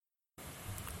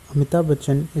Amitabh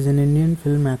Bachchan is an Indian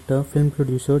film actor, film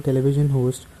producer, television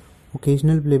host,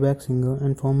 occasional playback singer,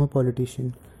 and former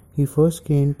politician. He first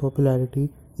gained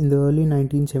popularity in the early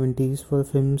 1970s for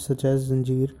films such as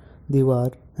Zanjeer,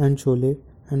 Diwar, and Sholay,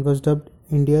 and was dubbed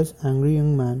India's angry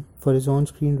young man for his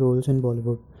on-screen roles in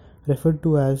Bollywood. Referred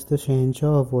to as the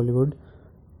Shahenshah of Bollywood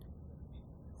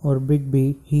or Big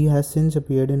B, he has since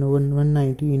appeared in over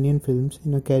 190 Indian films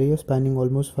in a career spanning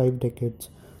almost 5 decades.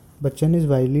 Bachchan is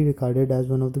widely regarded as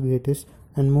one of the greatest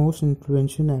and most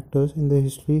influential actors in the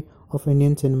history of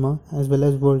Indian cinema as well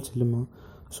as world cinema.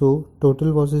 So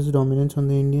total was his dominance on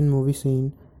the Indian movie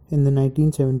scene in the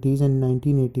 1970s and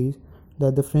 1980s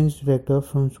that the French director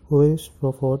Francois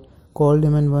Truffaut called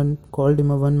him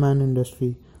a one-man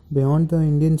industry. Beyond the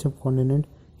Indian subcontinent,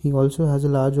 he also has a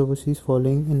large overseas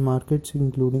following in markets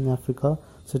including Africa,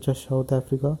 such as South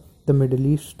Africa, the Middle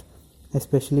East,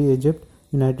 especially Egypt,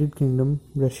 United Kingdom,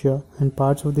 Russia, and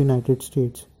parts of the United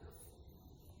States.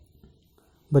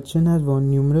 Bachchan has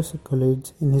won numerous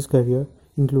accolades in his career,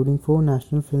 including 4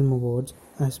 National Film Awards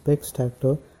as Best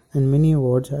Actor and many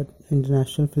awards at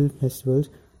international film festivals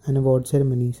and award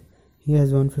ceremonies. He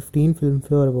has won 15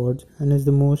 Filmfare Awards and is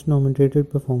the most nominated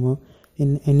performer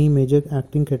in any major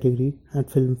acting category at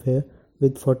Filmfare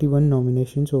with 41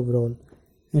 nominations overall.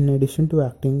 In addition to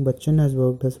acting, Bachchan has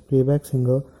worked as a playback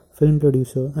singer, film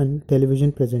producer, and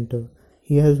television presenter.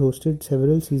 He has hosted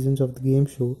several seasons of the game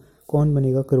show Kaun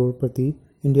Banega Crorepati,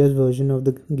 India's version of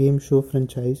the game show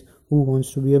franchise Who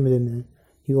Wants to Be a Millionaire.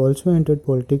 He also entered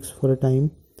politics for a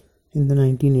time in the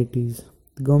 1980s.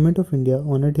 The Government of India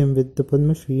honoured him with the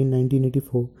Padma Shri in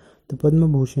 1984, the Padma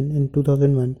Bhushan in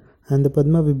 2001, and the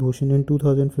Padma Vibhushan in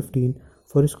 2015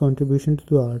 for his contribution to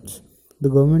the arts. The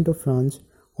Government of France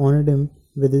honoured him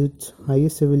with its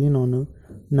highest civilian honour,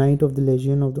 Knight of the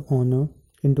Legion of Honour,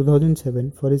 in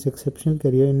 2007 for his exceptional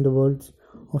career in the worlds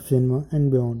of cinema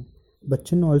and beyond.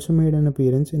 Bachchan also made an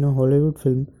appearance in a Hollywood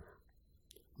film,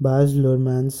 Baz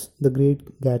Luhrmann's The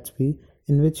Great Gatsby,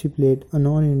 in which he played a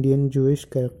non-Indian Jewish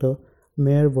character,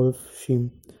 Mayor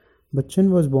Wolfsheim. Bachchan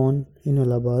was born in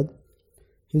Allahabad.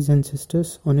 His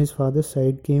ancestors on his father's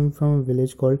side came from a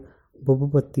village called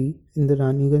Babupatti in the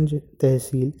Raniganj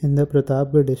Tehsil in the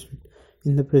Pratapgarh district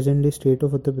in the present-day state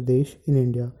of Uttar Pradesh in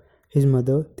India. His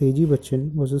mother, Teji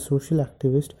Bachchan, was a social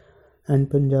activist and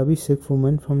Punjabi Sikh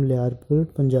woman from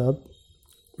Liarpur, Punjab,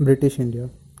 British India.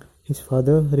 His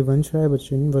father, Harivansh Rai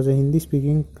Bachchan, was a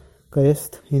Hindi-speaking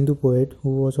Kayasth Hindu poet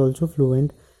who was also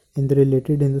fluent in the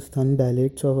related Hindustani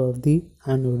dialects of Awadhi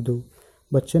and Urdu.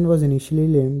 Bachchan was initially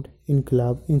named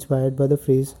Inqilab, inspired by the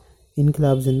phrase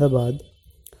Inqilab Zindabad,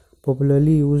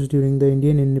 popularly used during the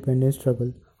Indian independence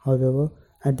struggle. However,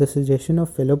 at the suggestion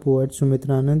of fellow poet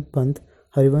Sumitranand Pant,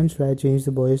 Harivansh Rai changed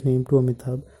the boy's name to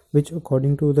Amitabh, which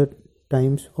according to the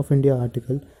Times of India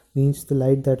article means the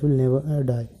light that will never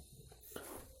die.